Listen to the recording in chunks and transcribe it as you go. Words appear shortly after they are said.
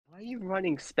are you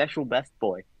running Special Best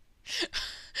Boy?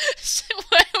 So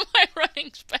why am I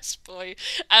running Best Boy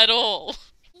at all?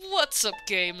 What's up,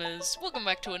 gamers? Welcome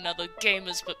back to another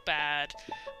Gamers But Bad.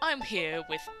 I'm here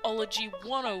with Oligy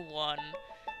 101,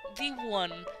 the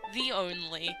one, the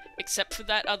only, except for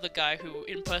that other guy who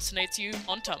impersonates you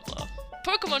on Tumblr.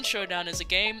 Pokémon Showdown is a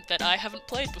game that I haven't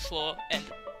played before, and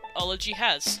Oligy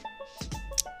has.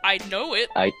 I know it.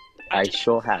 I I, I ju-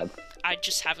 sure have. I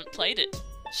just haven't played it.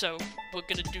 So we're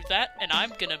gonna do that, and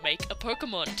I'm gonna make a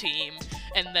Pokemon team,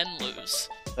 and then lose.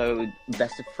 So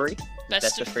best of three?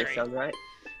 Best of Three three. sound right?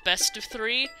 Best of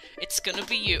three, it's gonna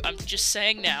be you. I'm just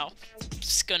saying now,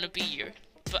 it's gonna be you.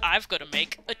 But I've gotta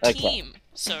make a Okay. team,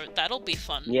 so that'll be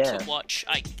fun Yeah. to watch,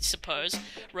 I suppose.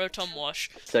 Rotom Wash.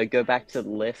 So go back to the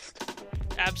list.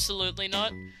 Absolutely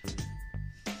not.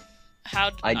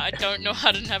 How I- I don't know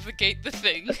how to navigate the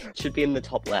thing. Should be in the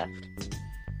top left.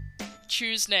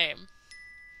 Choose name.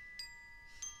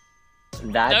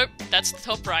 That Nope, that's the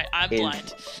top right. I'm is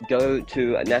blind. go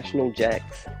to National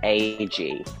Jex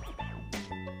AG.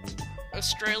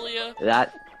 Australia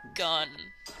That gun.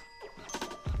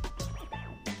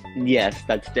 yes,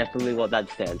 that's definitely what that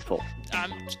stands for.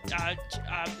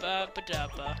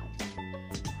 Badabba.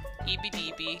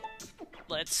 EBDB.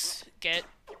 Let's get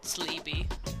sleepy.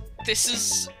 This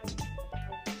is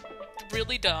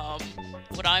really dumb,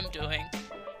 what I'm doing.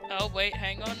 Oh wait,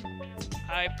 hang on.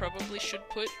 I probably should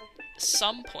put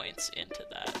some points into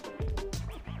that.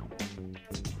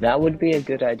 That would be a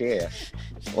good idea.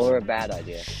 Or a bad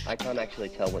idea. I can't actually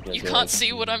tell what you're You doing. can't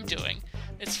see what I'm doing.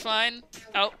 It's fine.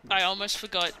 Oh, I almost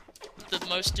forgot the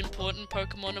most important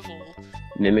Pokemon of all.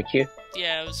 Mimikyu?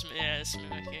 It's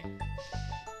Mimikyu.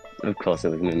 Of course it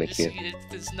was Mimikyu.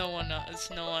 There's no one else.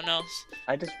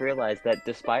 I just realized that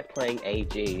despite playing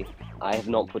AG, I have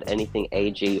not put anything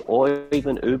AG or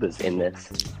even Ubers in this.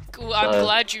 Cool, I'm So-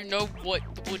 glad you know what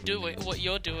we're doing, what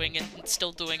you're doing, and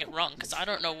still doing it wrong. Because I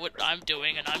don't know what I'm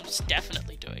doing, and I'm just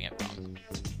definitely doing it wrong.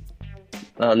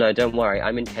 Oh no, don't worry,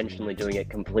 I'm intentionally doing it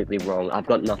completely wrong. I've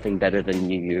got nothing better than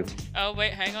you. Oh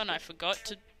wait, hang on, I forgot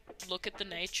to look at the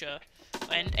nature,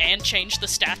 and change the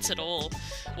stats at all.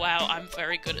 Wow, I'm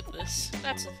very good at this.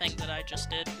 That's the thing that I just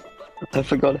did. I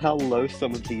forgot how low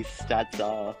some of these stats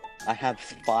are. I have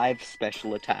 5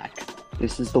 special attack.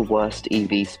 This is the worst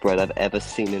EV spread I've ever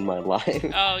seen in my life.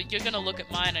 Oh, you're gonna look at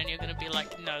mine and you're gonna be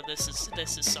like, no, this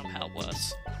is somehow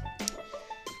worse.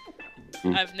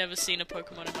 Hmm. I've never seen a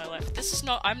Pokemon in my life.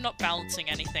 I'm not balancing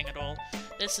anything at all.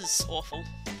 This is awful.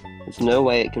 There's no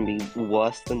way it can be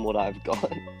worse than what I've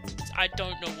got. I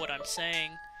don't know what I'm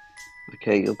saying.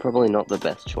 Okay, you're probably not the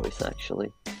best choice,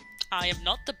 actually. I am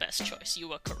not the best choice,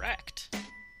 you are correct.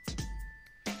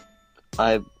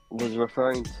 I was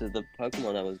referring to the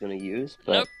Pokemon I was going to use,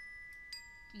 but... Nope.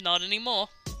 Not anymore.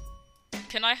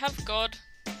 Can I have God?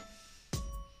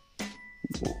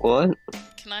 What?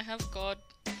 Can I have God?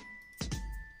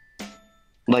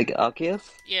 Like Arceus?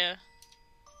 Yeah,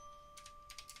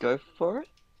 Go for it?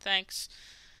 thanks.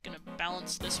 Gonna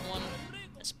balance this one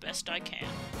as best I can.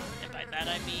 And by that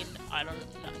I mean,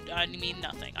 I mean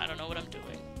nothing. I don't know what I'm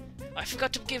doing. I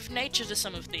forgot to give nature to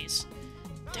some of these.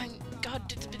 Dang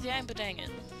it.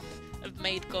 I've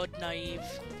made God naive.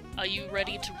 Are you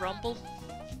ready to rumble?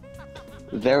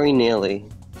 Very nearly.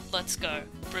 Let's go.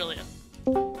 Brilliant.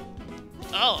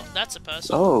 Oh, that's a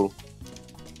person. Oh,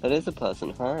 that is a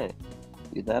person. Hi.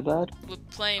 You that bad?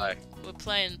 Hi. We're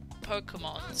playing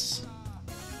Pokemons.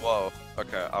 Whoa.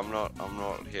 Okay, I'm not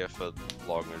here for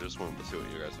long. I just wanted to see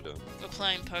what you guys are doing. We're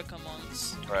playing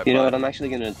Pokemons. Alright, You know bye. what? I'm actually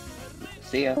gonna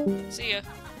see ya. See ya.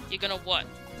 You're gonna what?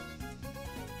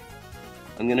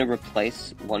 I'm gonna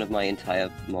replace one of my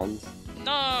entire mons.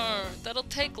 No, that'll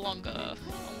take longer.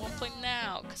 I want to play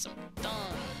now, because I'm done.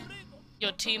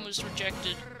 Your team was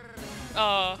rejected.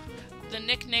 The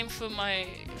nickname from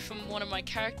one of my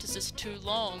characters is too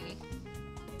long.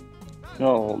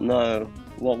 Oh no.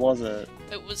 What was it?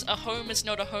 It was a home is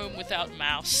not a home without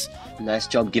mouse. Nice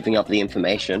job giving up the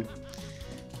information.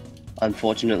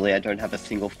 Unfortunately, I don't have a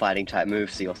single fighting type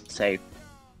move, so you're safe.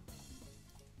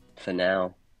 For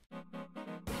now.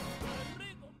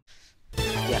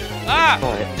 Yeah. Ah!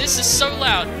 Alright. This is so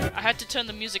loud! I had to turn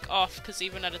the music off, because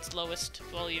even at its lowest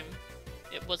volume,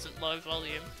 it wasn't low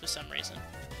volume for some reason.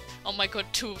 Oh my god,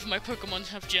 2 of my Pokemon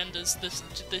have genders. This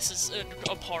is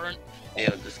abhorrent. Yeah,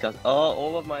 discuss. Oh,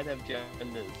 all of mine have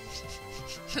genders.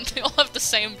 They all have the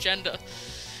same gender.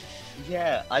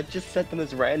 Yeah, I just set them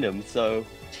as random, so...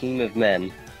 Team of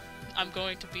men. I'm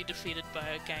going to be defeated by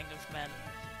a gang of men.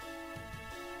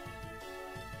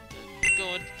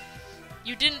 Good.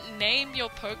 You didn't name your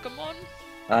Pokemon?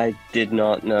 I did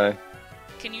not know.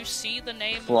 Can you see the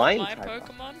name Flying of my type.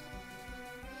 Pokemon?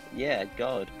 Yeah,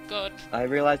 God. God. I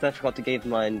realized I forgot to give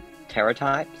mine Terra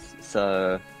types,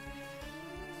 so...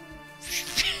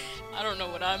 I don't know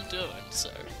what I'm doing, so...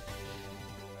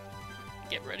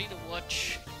 Get ready to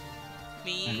watch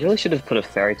me... I really should have put a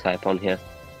fairy type on here.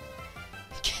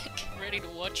 Get ready to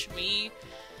watch me...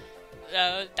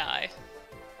 die.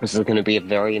 This is going to be a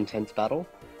very intense battle.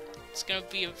 It's gonna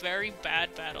be a very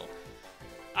bad battle.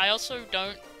 I also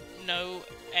don't know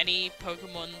any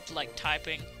Pokemon, like,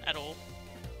 typing at all.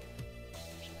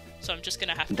 So I'm just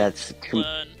gonna have to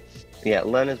learn. Yeah,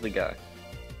 learn as we go.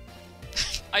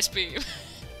 Ice Beam.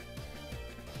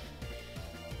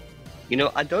 You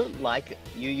know, I don't like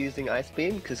you using Ice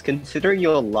Beam, because considering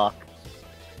your luck,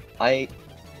 I'm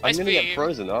Ice gonna get Beam.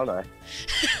 frozen, aren't I?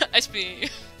 Ice Beam.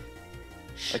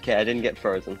 Okay, I didn't get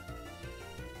frozen.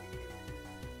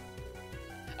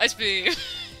 Ice Beam.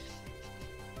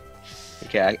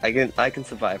 Okay, I can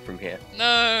survive from here.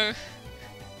 No.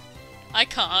 I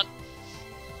can't.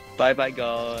 Bye bye,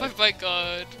 God. Oh my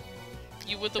god.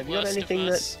 You were the Have you got worst of anything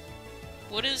us.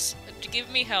 What is... Give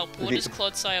me help. What is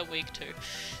Clodsire weak to?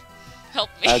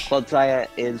 Help me. Clodsire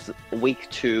is weak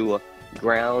to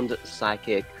ground,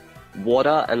 psychic,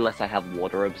 water, unless I have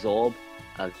water absorb.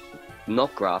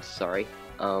 Not grass, sorry.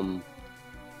 There's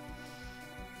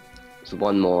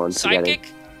one more I'm forgetting.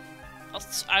 Psychic?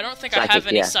 I don't think Psychic, I have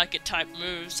any yeah. psychic type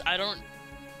moves. I don't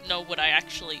know what I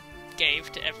actually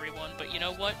gave to everyone, but you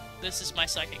know what? This is my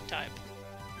psychic type.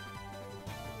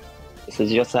 This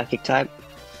is your psychic type?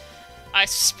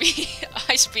 Ice Beam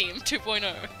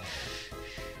 2.0.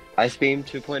 Ice Beam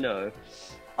 2.0.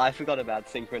 I forgot about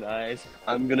Synchronize.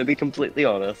 I'm gonna be completely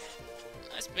honest.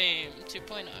 Ice Beam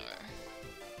 2.0.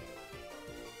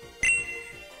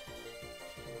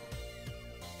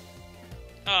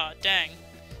 Ah, dang.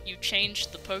 You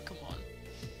changed the Pokemon.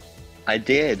 I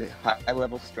did. High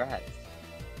level strats.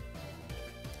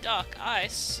 Dark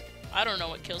Ice. I don't know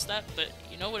what kills that, but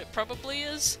you know what it probably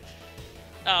is?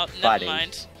 Oh, never Fighting.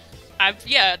 mind.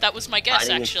 Yeah, that was my guess,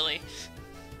 Fighting is- actually.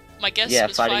 My guess Yeah,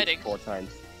 was fighting's fighting. 4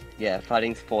 times. Yeah,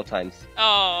 fighting's 4 times.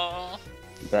 Oh,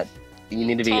 But you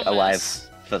need to be Thomas. alive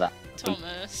for that.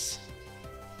 Thomas.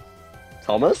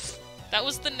 Thomas? That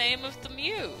was the name of the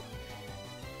Mew.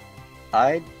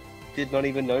 I did not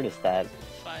even notice that.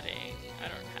 Fighting. I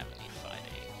don't have any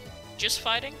fighting. Just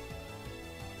fighting?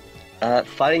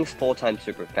 Fighting's 4 times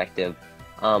super effective.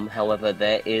 However,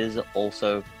 there is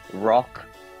also rock,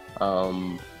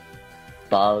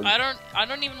 bug. I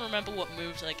don't even remember what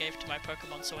moves I gave to my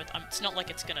Pokemon, so it's not like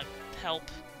it's gonna help.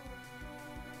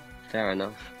 Fair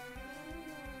enough.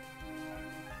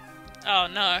 Oh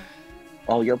no.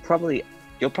 Oh, you're probably.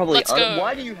 Let's go.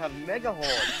 Why do you have Mega Horn?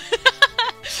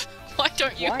 Why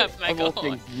don't you have of Mega all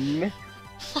Horn? things,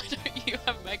 Why don't you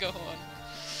have Mega Horn?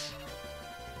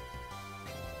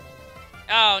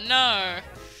 Oh no.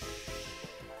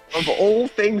 Of all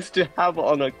things to have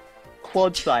on a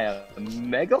Clodsire,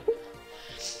 Mega Horn?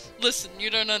 Listen, you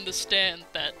don't understand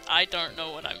that I don't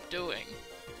know what I'm doing.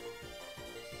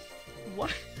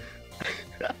 What?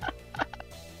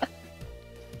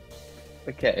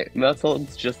 Okay,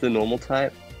 Murtle's just the normal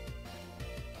type.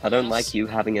 I don't Yes. like you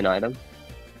having an item.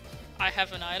 I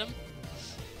have an item.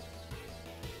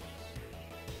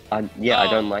 Yeah, I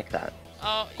don't Oh. like that.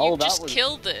 Oh, you Oh, that just was-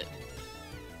 killed it.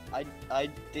 I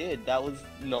did. That was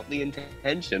not the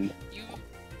intention. You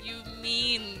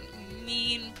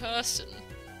mean person.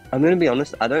 I'm gonna be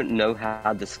honest. I don't know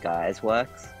how disguise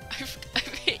works.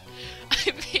 I've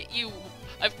hit you.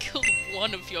 I've killed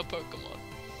one of your Pokemon.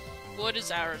 What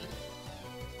is Aaron?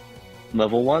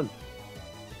 Level 1.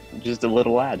 Just a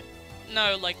little lad.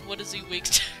 No, like, what is he weak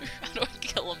to? How do I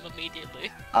kill him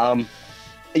immediately?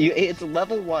 It's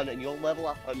level 1 and you're level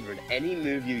 100. Any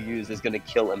move you use is gonna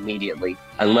kill immediately.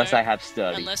 Unless No, I have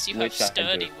Sturdy. Unless you have which I do.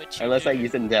 Sturdy, which you Unless do. I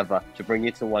use Endeavor to bring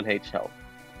you to 1 health.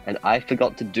 And I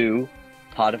forgot to do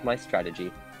part of my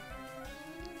strategy.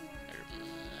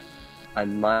 I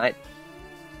might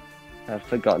have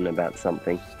forgotten about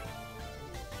something.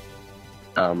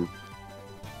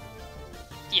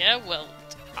 Yeah, well,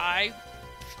 I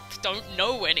don't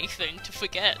know anything to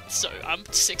forget, so I'm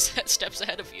 6 steps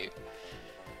ahead of you.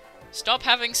 Stop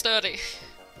having Sturdy.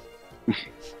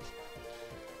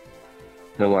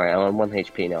 Don't worry, I'm on 1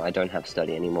 HP now. I don't have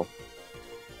Study anymore.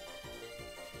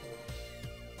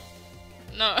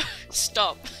 No,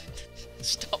 stop.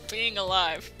 Stop being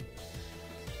alive.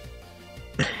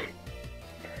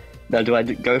 Now, do I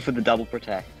go for the double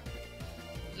protect?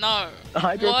 No.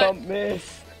 Hydro What? Pump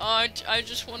miss! I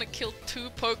just want to kill 2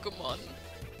 Pokemon.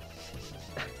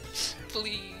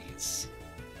 Please.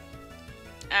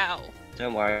 Ow.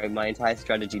 Don't worry, my entire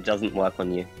strategy doesn't work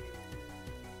on you.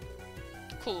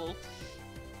 Cool.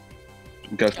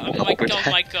 Go for Oh the my, Cobra oh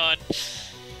my attack. god.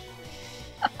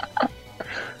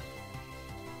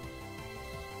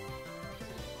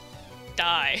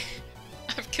 Die.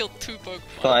 I've killed 2 Pokemon.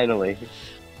 Finally.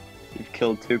 You've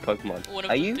killed 2 Pokemon. One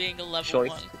of Are them you being a level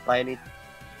choice 1. by any...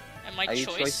 Am I Are you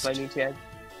choice by choiced? any chance?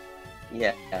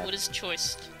 Yeah. What is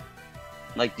choiced?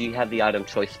 Like, do you have the item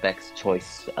choice specs,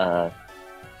 choice,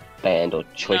 band, or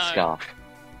choice No. scarf?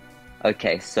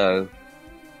 Okay, so...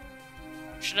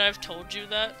 Should I have told you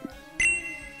that?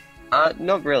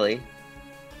 Not really.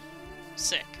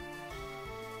 Sick.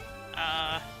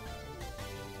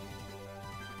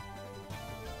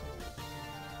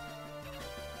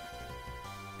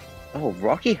 Oh,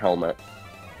 Rocky Helmet.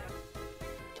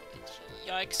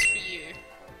 Yikes for you.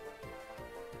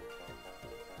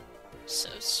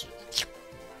 So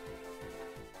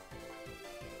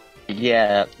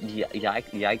Yeah,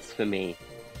 yikes for me.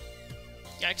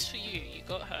 yikes for you, you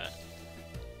got hurt.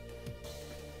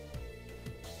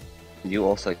 You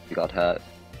also got hurt.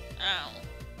 Ow.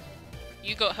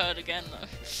 You got hurt again though.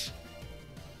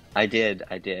 I did.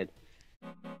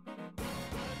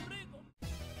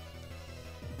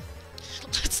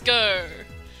 Let's go!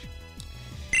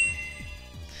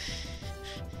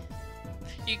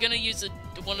 You're gonna use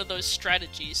one of those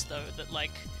strategies though that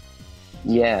like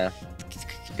Yeah.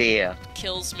 F.E.A.R.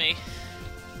 kills me.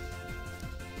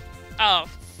 Oh.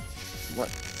 What?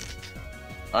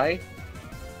 I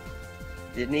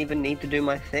didn't even need to do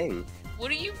my thing.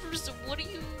 What are you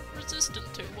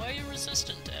resistant to? Why are you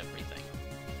resistant to everything?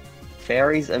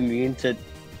 Fairy's immune to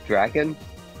dragon?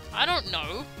 I don't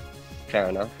know. Fair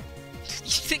enough.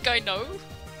 You think I know?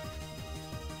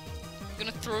 I'm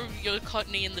gonna throw your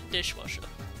Cottony in the dishwasher.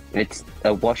 It's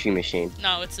a washing machine.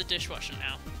 No, it's the dishwasher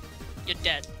now. You're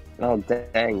dead. Oh,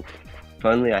 dang. If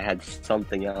only I had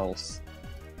something else.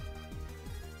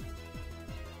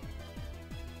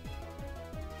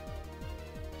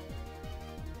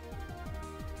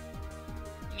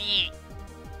 Meh.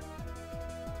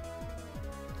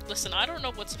 Listen, I don't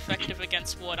know what's effective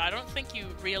against what. I don't think you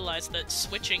realize that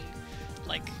switching,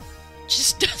 like,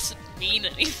 just doesn't mean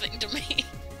anything to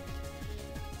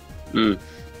me.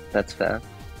 That's fair.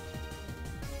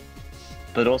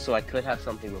 But also, I could have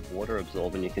something with water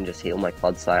absorb and you can just heal my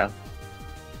Clodsire.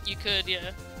 You could,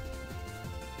 yeah.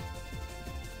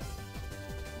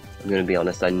 I'm gonna be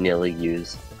honest, I nearly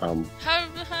used,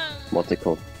 what's it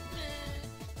called?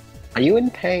 Are you in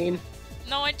pain?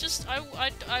 No, I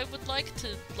would like to,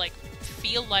 like,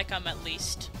 feel like I'm at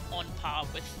least on par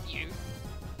with you.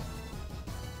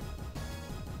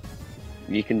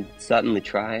 You can certainly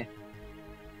try.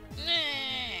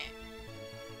 Meh.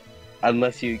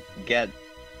 Unless you get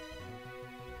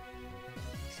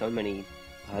so many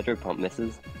Hydro Pump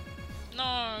misses.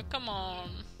 No, come on.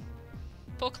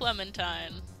 Poor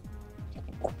Clementine.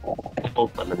 Oh,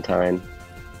 Clementine.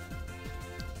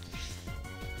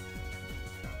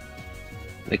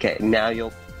 Okay,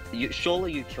 now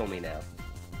surely you kill me now.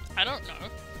 I don't know.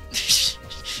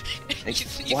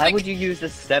 Why would you use a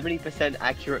 70%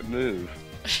 accurate move?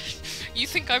 You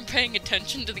think I'm paying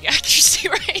attention to the accuracy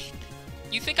rate?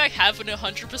 You think I have an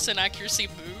 100% accuracy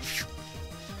move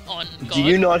on God? Do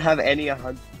you not have any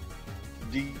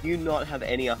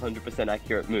 100%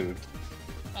 accurate move?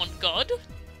 On God?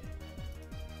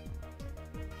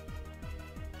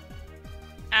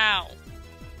 Ow.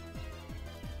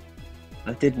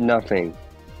 I did nothing.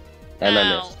 And I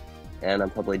Ow. missed. And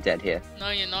I'm probably dead here. No,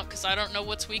 you're not, because I don't know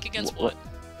what's weak against what.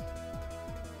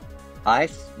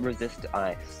 Ice resist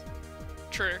ice.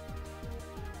 True.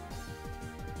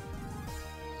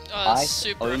 Ice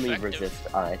super only effective.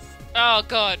 resist ice. Oh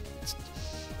God.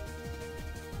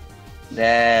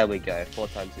 There we go. 4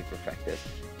 times super effective.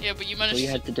 Yeah, but you That's managed all you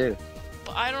had to do.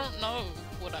 But I don't know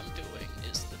what I'm doing,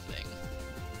 is the thing.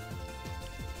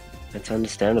 That's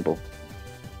understandable.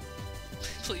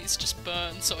 Please just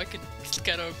burn so I can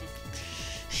get over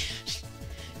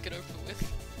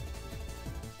with.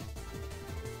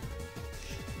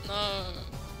 No.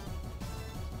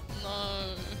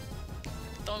 No.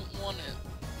 Don't want it.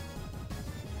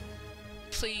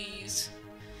 Please.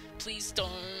 Please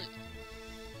don't.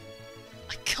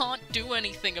 I can't do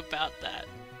anything about that.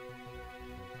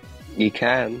 You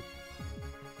can.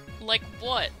 Like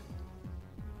what?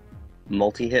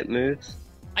 Multi-hit moves?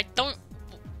 I don't...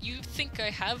 You think I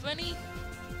have any?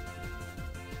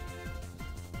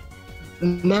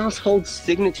 Mousehold's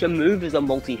signature move is a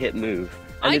multi-hit move.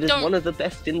 And I it is don't- one of the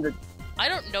best in the... I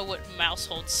don't know what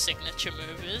Mousehold's signature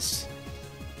move is.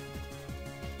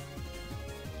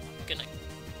 I'm gonna...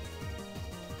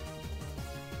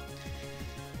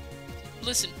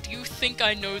 Listen, do you think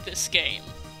I know this game?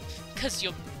 'Cause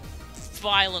you're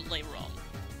violently wrong.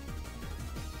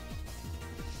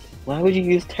 Why would you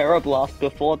use Terra Blast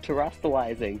before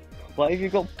terastallizing? Why have you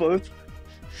got both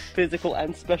physical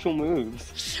and special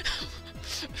moves?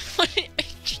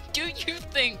 Do you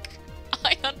think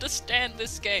I understand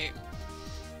this game?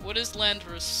 What is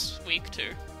Landorus weak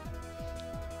to?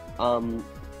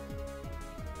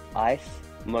 Ice,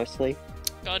 mostly.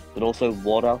 God. But also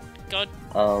water. God.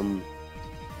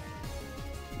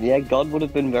 Yeah, God would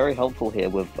have been very helpful here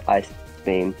with Ice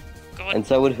Beam. God. And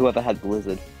so would whoever had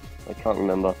Blizzard. I can't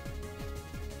remember.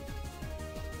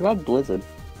 Who had Blizzard?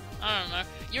 I don't know.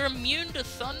 You're immune to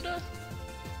thunder?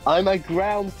 I'm a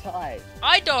ground type!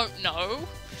 I don't know!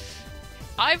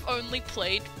 I've only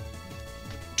played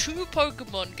 2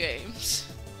 Pokemon games.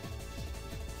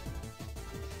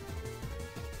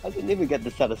 I didn't even get the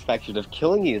satisfaction of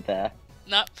killing you there.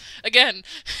 Nah, again.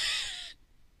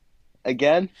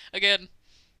 Again? Again.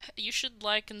 You should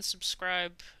like and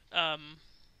subscribe, to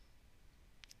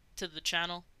the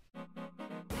channel.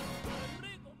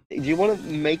 Do you want to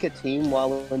make a team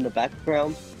while in the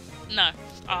background? No.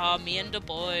 Me and the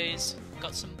boys.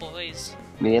 Got some boys.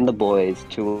 Me and the boys,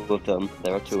 2 of them.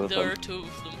 There are 2 of them. There are 2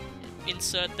 of them.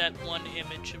 Insert that one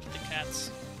image of the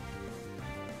cats.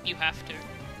 You have to.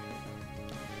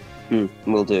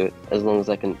 We'll do it, as long as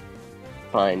I can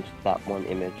find that one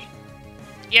image.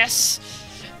 Yes!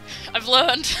 I've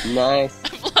learned! Nice!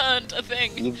 I've learned a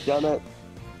thing! You've done it!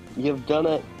 You've done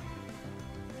it!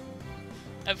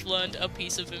 I've learned a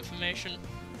piece of information.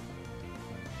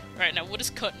 Right, now what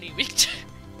is Cottony weak to?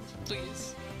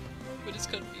 Please. What is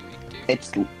Cottony weak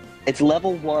to? It's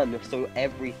level 1, so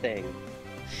everything.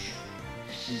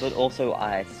 But also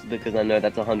ice, because I know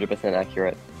that's 100%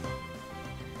 accurate.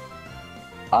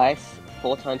 Ice,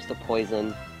 4 times to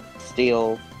poison,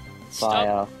 steel,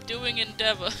 fire. Stop doing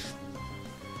Endeavor.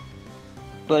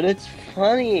 But it's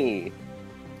funny!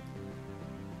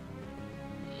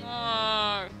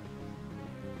 No.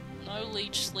 No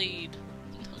Leech Sleed.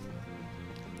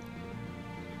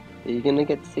 Are you gonna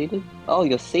get seeded? Oh,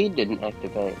 your seed didn't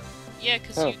activate. Yeah,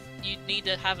 because you need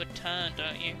to have a turn,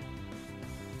 don't you?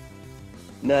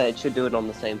 No, it should do it on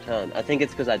the same turn. I think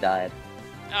it's because I died.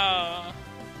 Oh.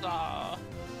 Aw.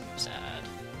 Sad.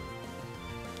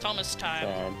 Thomas time.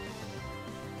 Sad.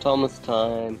 Thomas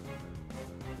time.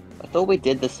 I thought we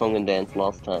did this song and dance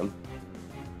last time.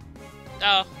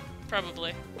 Oh,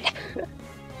 probably.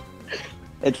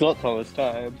 It's not Thomas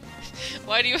time.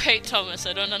 Why do you hate Thomas?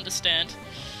 I don't understand.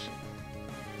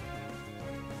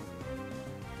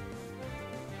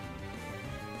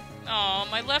 Oh,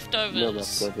 my leftovers. No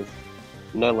leftovers.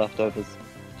 No leftovers.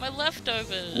 My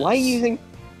leftovers. Why are you using...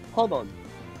 Hold on.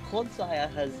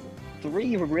 Clodsire has 2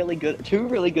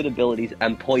 really good abilities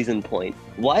and Poison Point.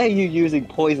 Why are you using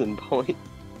Poison Point?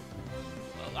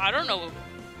 I don't know.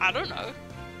 I don't know.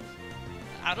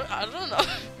 I don't know.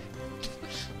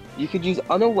 You could use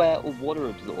Unaware or Water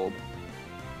Absorb.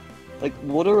 Like,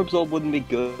 Water Absorb wouldn't be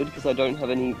good because I don't have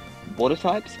any water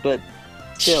types, but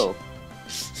still.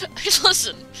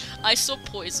 Listen, I saw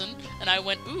poison and I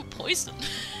went, ooh, poison.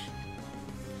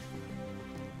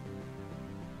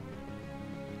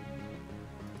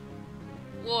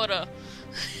 Water.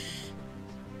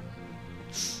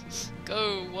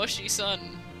 Go, Washi-san.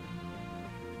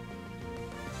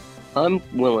 I'm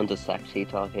willing to sack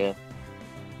Cheetah here.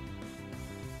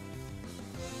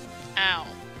 Ow.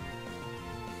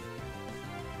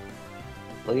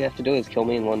 All you have to do is kill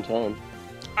me in 1 turn.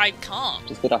 I can't.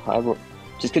 Just get a high roll.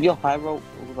 Just get your high roll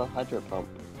with a Hydro Pump.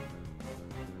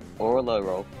 Or a low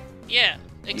roll. Yeah,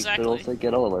 exactly. You could also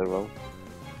get a low roll.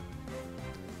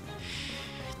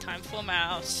 Time for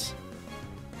mouse.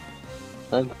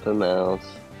 Time for mouse.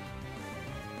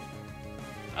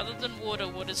 Other than water,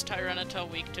 what is Tyranitar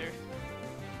weak to?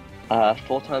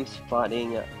 4 times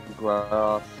fighting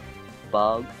grass,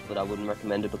 bug, but I wouldn't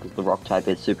recommend it because the rock type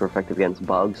is super effective against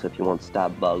bug, so if you want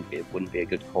stab bug, it wouldn't be a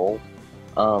good call.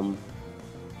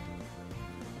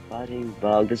 Fighting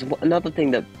bug. There's another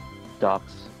thing that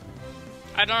ducks.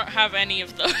 I don't have any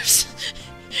of those.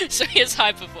 So here's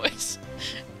Hyper Voice.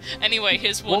 Anyway,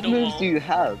 here's Wonder What Wall. moves do you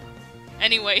have?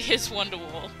 Anyway, here's Wonder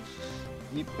Wall.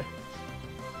 You...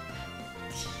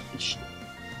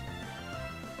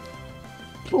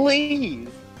 Please!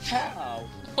 How?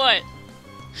 What?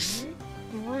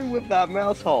 Through with that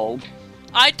mouse hold.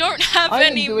 I don't have I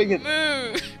am any doing it.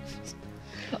 moves!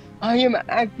 I am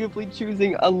actively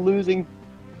choosing a losing...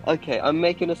 Okay, I'm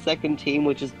making a second team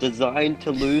which is designed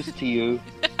to lose to you.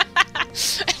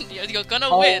 And you're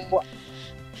gonna win.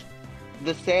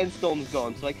 The sandstorm's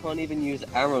gone, so I can't even use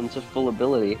Aaron to full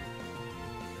ability.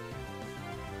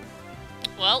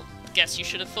 Well, guess you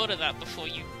should have thought of that before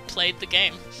you played the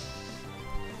game.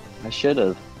 I should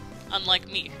have. Unlike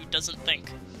me, who doesn't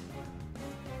think.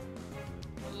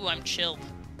 Ooh, I'm chill.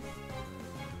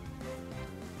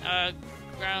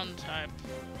 Ground type.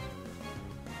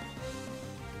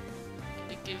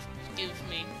 Give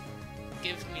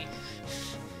me.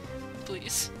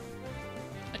 Please.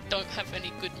 I don't have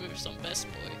any good moves on Best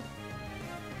Boy.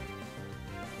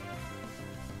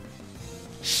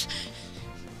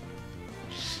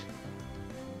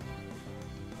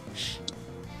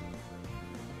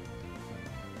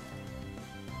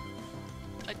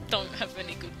 I don't have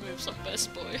any good moves on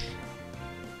Best Boy.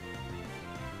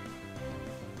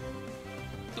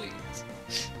 Please.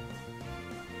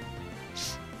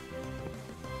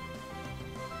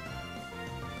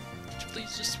 Could you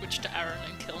please just switch to Aaron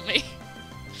and kill me?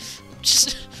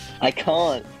 Just... I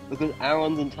can't, because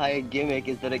Aaron's entire gimmick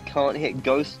is that it can't hit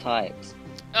ghost types.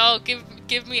 Oh,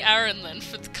 give me Aaron then,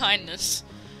 for the kindness.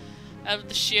 Out of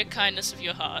the sheer kindness of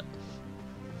your heart.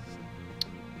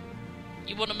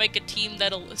 You want to make a team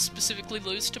that'll specifically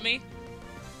lose to me?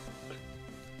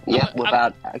 Yeah,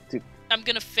 without active... I'm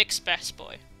gonna fix Best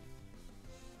Boy.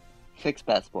 Fix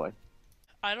Best Boy.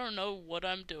 I don't know what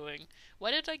I'm doing.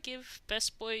 Why did I give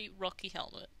Best Boy Rocky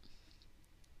Helmet?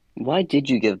 Why did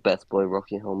you give Best Boy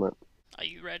Rocky Helmet? Are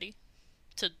you ready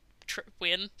to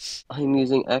win? I'm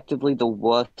using actively the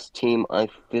worst team I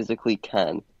physically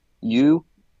can. You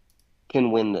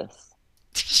can win this.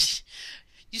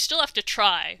 You still have to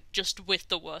try, just with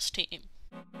the worst team.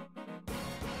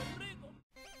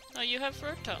 Oh, you have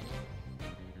Rotom.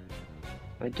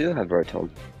 I do have Rotom.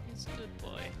 He's a good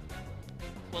boy.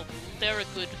 Well, they're a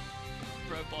good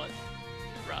robot,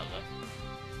 rather.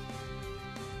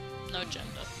 No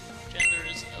gender. Gender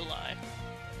is a lie.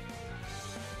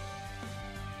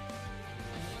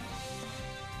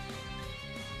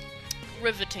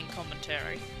 Riveting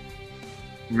commentary.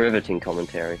 Riveting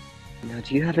commentary. Now,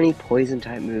 do you have any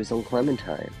poison-type moves on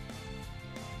Clementine?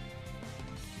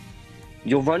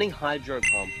 You're running Hydro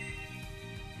Pump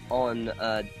on,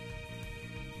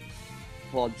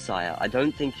 Clodsire. I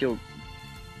don't think you're...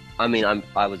 I mean,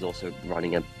 I was also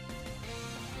running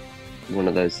one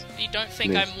of those. You don't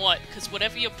think moves. I'm what? Because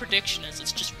whatever your prediction is,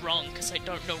 it's just wrong, because I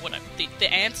don't know what I'm...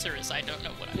 The answer is I don't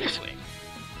know what I'm doing.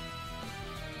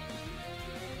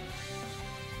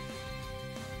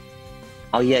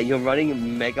 Oh yeah, you're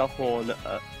running Mega Horn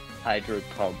Hydro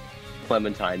Pump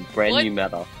Clementine. Brand What? new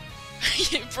meta.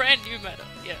 Brand new meta,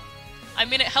 yeah. I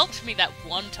mean, it helped me that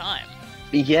one time.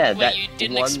 Yeah, Where that you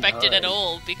didn't one expect it at time.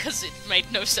 all, because it made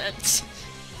no sense.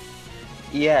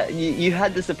 Yeah, you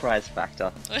had the surprise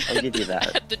factor. I'll give you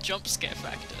that. Had the jump scare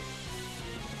factor.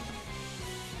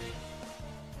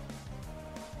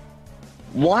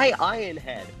 Why Iron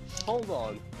Head? Hold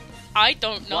on. I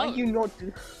don't know. Why you not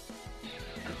do...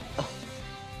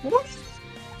 What's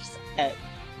that?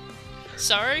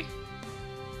 Sorry?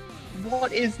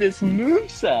 What is this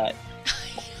moveset?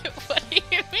 What do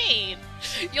you mean?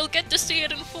 You'll get to see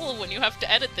it in full when you have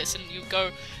to edit this and you go,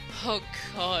 oh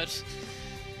god.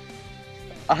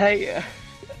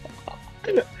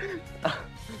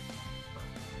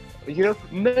 You know,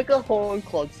 Mega Horn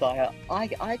Clodsire,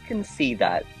 I can see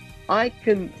that. I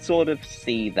can sort of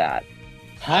see that.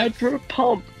 Hydro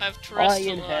Pump! I've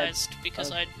Iron Head. terrestrialized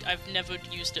because I've never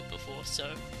used it before,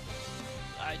 so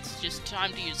it's just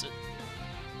time to use it.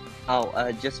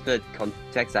 Oh, just for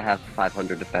context, I have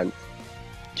 500 defense.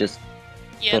 Just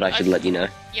Yeah, thought I should let you know.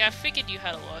 Yeah, I figured you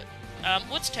had a lot.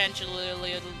 What's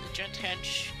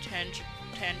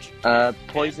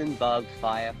Poison, Bug,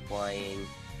 Fire, Flying,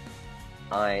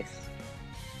 Ice.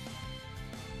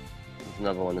 There's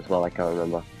another one as well, I can't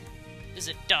remember. Is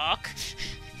it dark?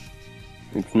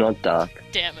 It's not dark.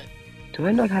 Damn it. Do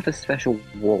I not have a special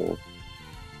wall?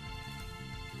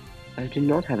 I do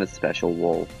not have a special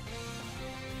wall.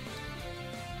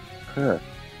 Huh.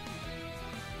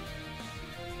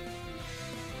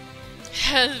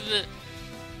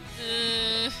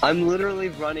 I'm literally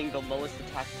running the lowest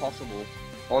attack possible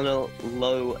on a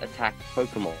low attack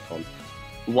Pokemon.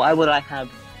 Why would I have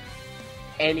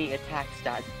any attack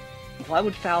stat? Why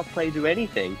would foul play do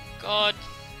anything? God,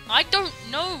 I don't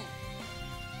know.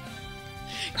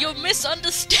 You're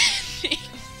misunderstanding.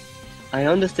 I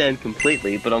understand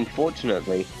completely, but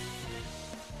unfortunately...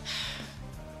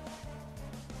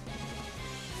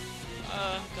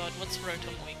 God, what's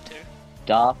Rotom weak to?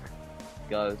 Dark,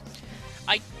 Ghost.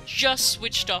 I just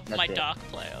switched off That's my it. Dark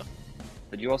player.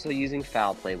 But you're also using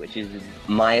foul play, which is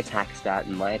my attack stat,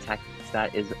 and my attack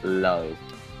stat is low.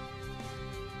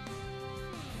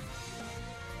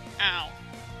 Ow.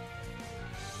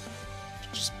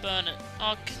 Just burn it.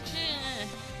 Oh,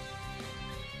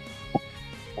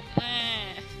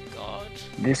 God.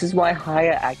 This is why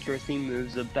higher accuracy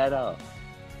moves are better.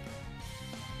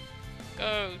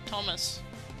 Go, Thomas.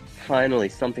 Finally,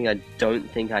 something I don't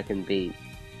think I can beat.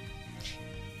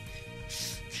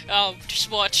 Oh, just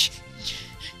watch.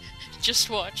 Just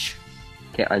watch.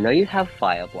 Okay, I know you have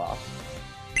Fire Blast.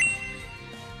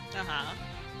 Uh-huh.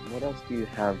 What else do you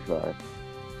have, though?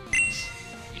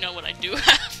 You know what I do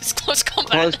have? It's close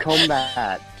combat. Close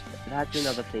combat. That's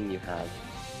another thing you have.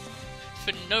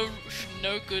 For no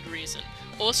good reason.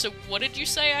 Also, what did you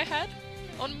say I had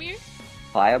on Mew?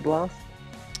 Fire Blast?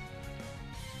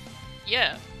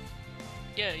 Yeah.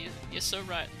 Yeah, you're so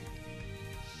right.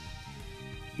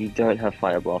 You don't have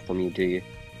Fire Blast on you, do you?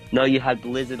 No, you had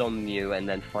Blizzard on Mew, and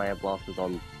then Fire Blast was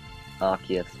on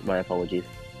Arceus. My apologies.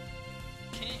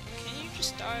 Can you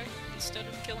just die instead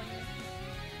of killing me?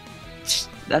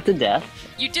 That's a death.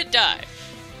 You did die.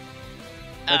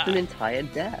 That's an entire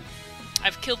death.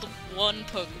 I've killed one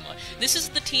Pokemon. This is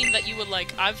the team that you were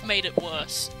like, I've made it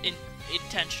worse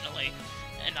intentionally,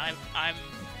 and I'm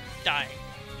dying.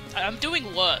 I'm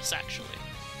doing worse, actually.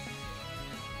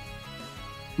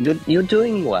 You're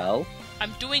doing well.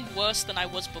 I'm doing worse than I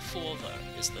was before,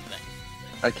 though, is the thing.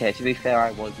 Okay, to be fair,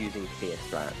 I was using Fierce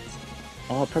Strats.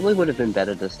 Oh, it probably would have been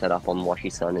better to set up on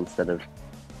Washi-Sun instead of...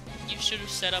 You should have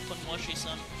set up on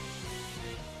Washi-Sun.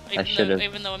 I should have.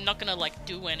 Even though I'm not gonna, like,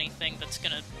 do anything that's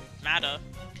gonna matter,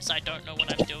 because I don't know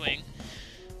what I'm doing.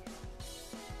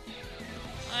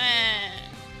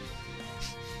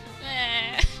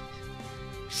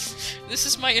 This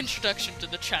is my introduction to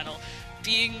the channel.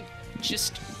 Being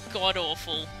just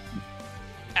god-awful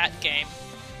at game.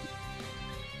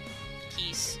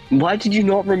 Keys. Why did you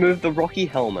not remove the Rocky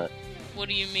helmet? What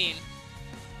do you mean?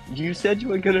 You said you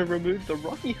were gonna remove the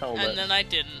Rocky helmet. And then I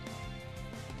didn't.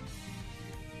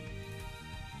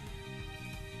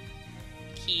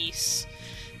 Keys.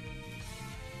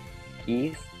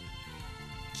 Keys?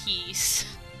 Keys.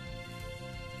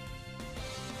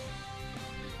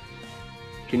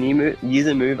 Can you use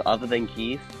a move other than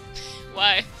Keys?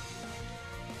 Why?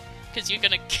 Because you're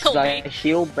gonna kill I me.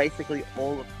 heal basically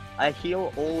I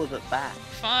heal all of it back.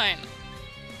 Fine.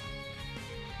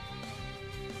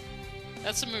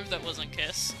 That's a move that wasn't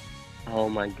Kiss. Oh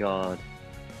my god.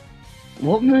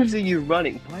 What moves are you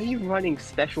running? Why are you running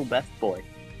Special Best Boy?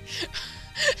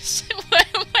 So why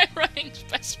am I running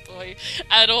Best Boy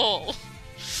at all?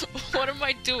 What am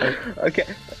I doing? Okay.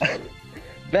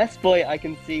 Best Boy, I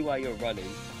can see why you're running.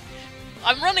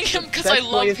 I'm running him because I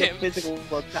love Best Boy him. is a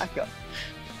physical attacker.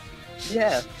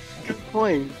 Yeah, good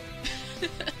point.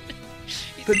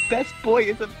 But Best Boy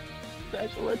is a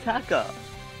special attacker.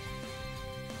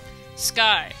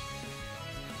 Sky.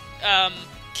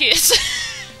 Kiss.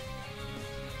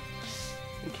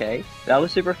 Okay, that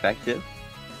was super effective.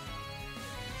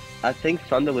 I think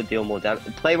Thunder would deal more damage.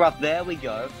 Play Rough, there we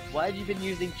go. Why have you been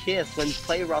using Kiss when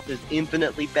Play Rough is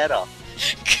infinitely better?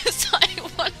 Because I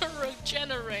want to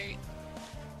regenerate.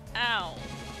 Ow.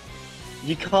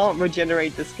 You can't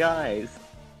regenerate Disguise.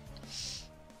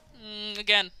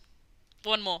 Again.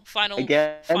 One more. Final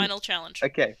challenge.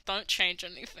 Okay. Don't change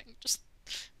anything. Just...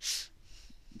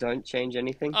 Don't change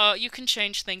anything? You can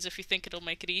change things if you think it'll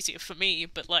make it easier for me,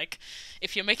 but, like,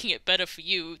 if you're making it better for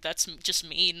you, that's just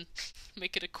mean.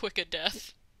 Make it a quicker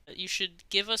death. You should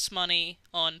give us money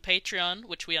on Patreon,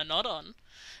 which we are not on,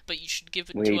 but you should give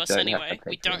it to us anyway.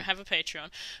 We don't have a Patreon,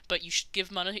 but you should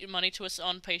give money to us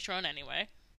on Patreon anyway.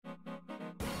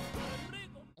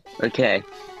 Okay.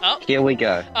 Oh. Here we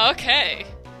go. Okay.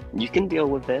 You can deal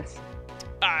with this.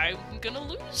 I'm gonna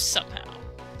lose somehow.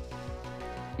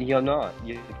 You're not.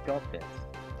 You've got this.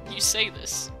 You say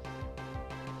this.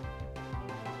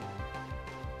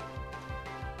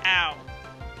 Ow.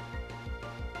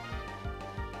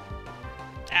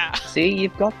 Ow. See,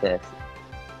 you've got this.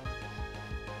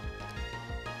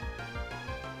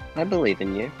 I believe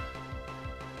in you.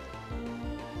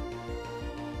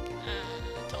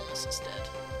 Thomas is dead.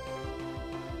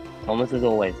 Thomas is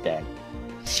always dead.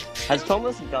 Has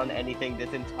Thomas done anything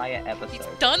this entire episode?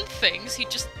 He's done things, he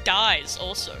just dies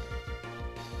also.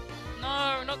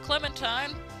 No, not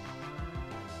Clementine.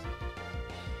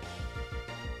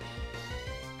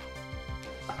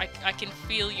 I can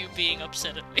feel you being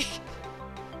upset at me.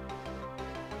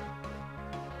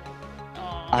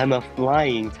 Oh. I'm a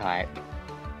flying type.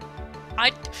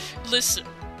 Listen.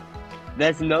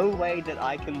 There's no way that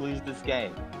I can lose this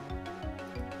game.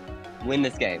 Win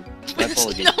this game. My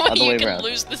apologies. No way Other you way can around.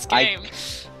 lose this game.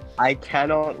 I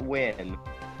cannot win.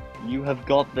 You have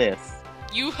got this.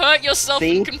 You hurt yourself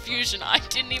See? in confusion. I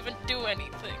didn't even do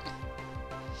anything.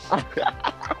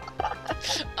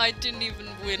 I didn't even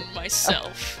win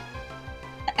myself.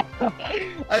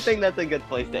 I think that's a good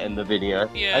place to end the video.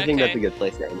 Yeah, I think okay. that's a good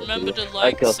place to end the Remember video. to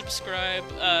like, Okay. subscribe,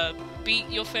 beat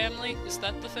your family? Is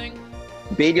that the thing?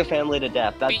 Beat your family to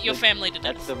death. Beat your family to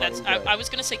death. That's the running joke. I was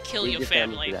gonna say kill Beat your your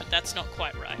family family, to but death. that's not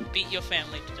quite right. Beat your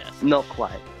family to death. Not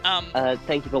quite.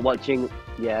 Thank you for watching.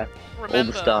 Yeah, all the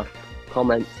Remember, stuff.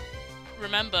 Comments.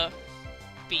 remember,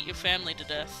 beat your family to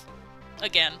death.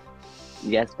 Again.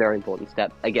 Yes, very important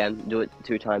step. Again, do it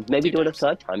 2 times. Maybe Two do it a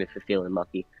times. 3rd time if you're feeling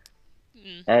lucky.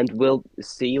 Mm. And we'll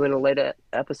see you in a later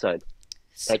episode.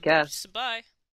 Take care. Bye.